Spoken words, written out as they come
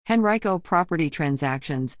Henrico Property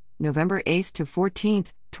Transactions, November 8 to 14,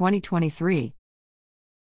 2023.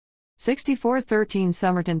 6413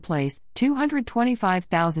 Somerton Place,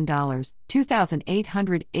 $225,000,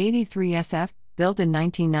 2,883 SF, built in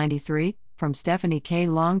 1993, from Stephanie K.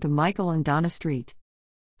 Long to Michael and Donna Street.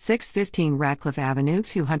 615 Ratcliffe Avenue,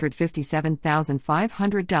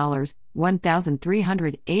 $257,500,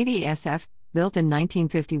 1,380 SF, built in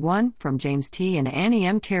 1951, from James T. and Annie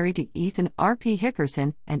M. Terry to Ethan R. P.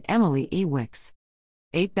 Hickerson and Emily E. Wicks.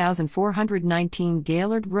 8,419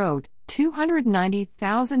 Gaylord Road,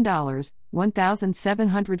 $290,000,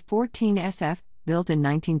 1,714 SF, built in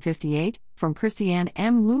 1958, from Christiane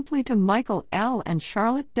M. Lupley to Michael L. and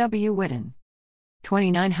Charlotte W. Whitten.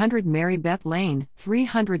 2,900 Mary Beth Lane,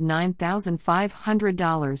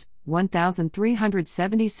 $309,500,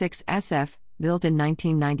 1,376 SF, built in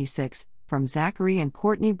 1996, from Zachary and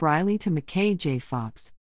Courtney Briley to McKay J.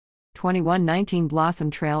 Fox. 2119 Blossom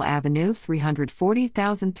Trail Avenue,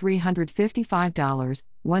 $340,355,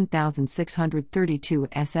 1,632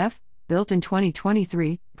 SF, built in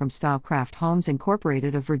 2023, from Stylecraft Homes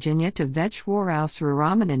Incorporated of Virginia to Veshwarao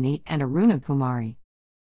Suramanani and Aruna Kumari.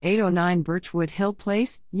 809 Birchwood Hill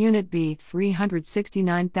Place, Unit B,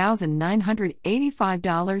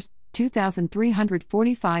 $369,985,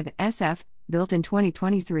 2,345 SF, built in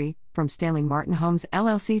 2023, from Stanley Martin Homes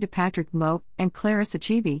LLC to Patrick Moe and Clarissa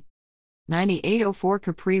Chibi. 9804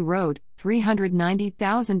 Capri Road,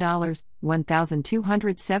 $390,000,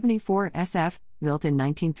 1,274 SF, built in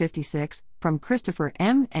 1956, from Christopher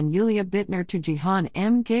M. and Yulia Bittner to Jihan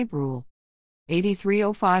M. Gabriel.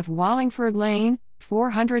 8305 Wallingford Lane,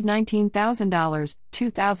 $419,000,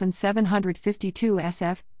 2,752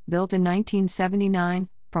 SF, built in 1979,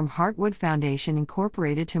 from Heartwood Foundation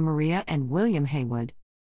Incorporated to Maria and William Haywood.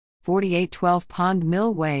 4812 Pond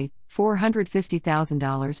Mill Way,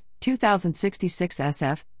 $450,000, 2,066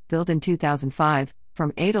 SF, built in 2005,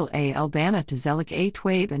 from Adel A. Albana to Zelik A.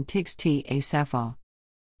 Twaib and Tiggs T. A. Sefa.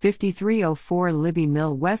 5304 Libby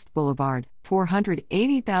Mill West Boulevard,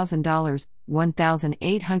 $480,000,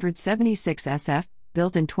 1,876 SF,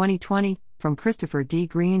 built in 2020, from Christopher D.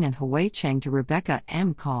 Green and Hui Cheng to Rebecca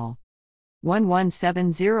M. Call.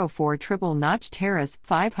 11704 Triple Notch Terrace,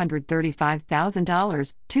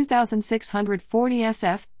 $535,000, 2,640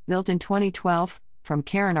 SF, built in 2012, from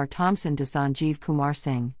Karen R. Thompson to Sanjeev Kumar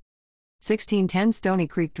Singh. 1610 Stony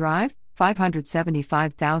Creek Drive,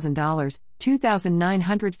 $575,000,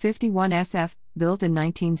 2,951 SF, built in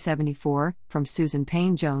 1974, from Susan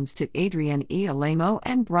Payne Jones to Adrienne E. Alamo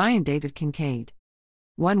and Brian David Kincaid.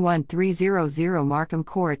 11300 Markham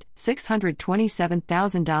Court,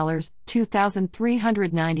 $627,000,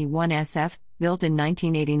 2,391 SF, built in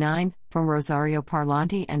 1989, from Rosario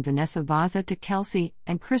Parlanti and Vanessa Vaza to Kelsey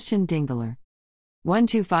and Christian Dingler.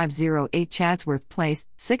 12508 Chatsworth Place,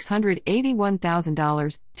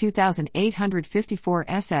 $681,000, 2,854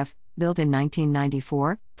 SF, built in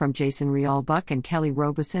 1994, from Jason Rial Buck and Kelly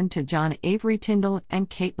Robeson to John Avery Tyndall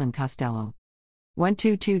and Caitlin Costello.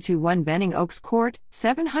 12221 Benning Oaks Court,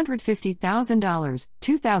 $750,000,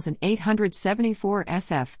 2,874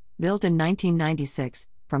 SF, built in 1996,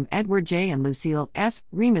 from Edward J. and Lucille S.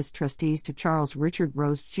 Remus trustees to Charles Richard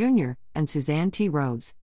Rose Jr. and Suzanne T.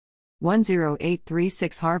 Rose.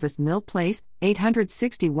 10836 Harvest Mill Place,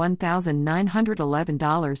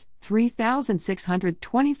 $861,911,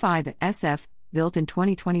 3,625 SF, built in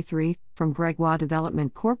 2023, from Gregoire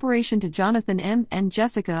Development Corporation to Jonathan M. and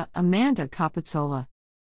Jessica Amanda Capizzola.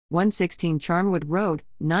 116 Charnwood Road,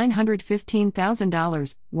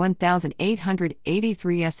 $915,000,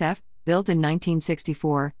 1,883 SF, built in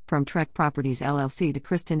 1964, from Trek Properties LLC to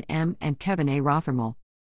Kristen M. and Kevin A. Rothermel.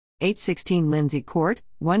 816 Lindsay Court,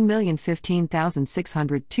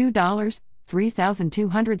 $1,015,602,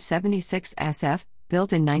 3,276 SF,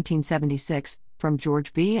 built in 1976, from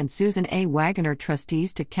George B. and Susan A. Wagoner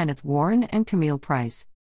trustees to Kenneth Warren and Camille Price.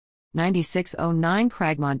 9609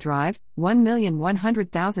 Cragmont Drive,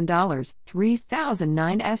 $1,100,000,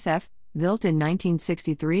 3,009 SF, built in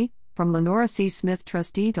 1963, from Lenora C. Smith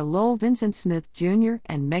trustee to Lowell Vincent Smith Jr.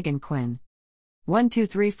 and Megan Quinn.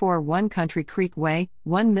 12341 Country Creek Way,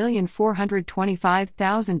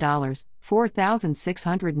 $1,425,000,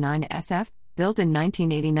 4,609 SF, built in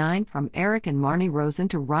 1989, from Eric and Marnie Rosen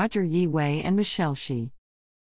to Roger Yi Wei and Michelle Shi.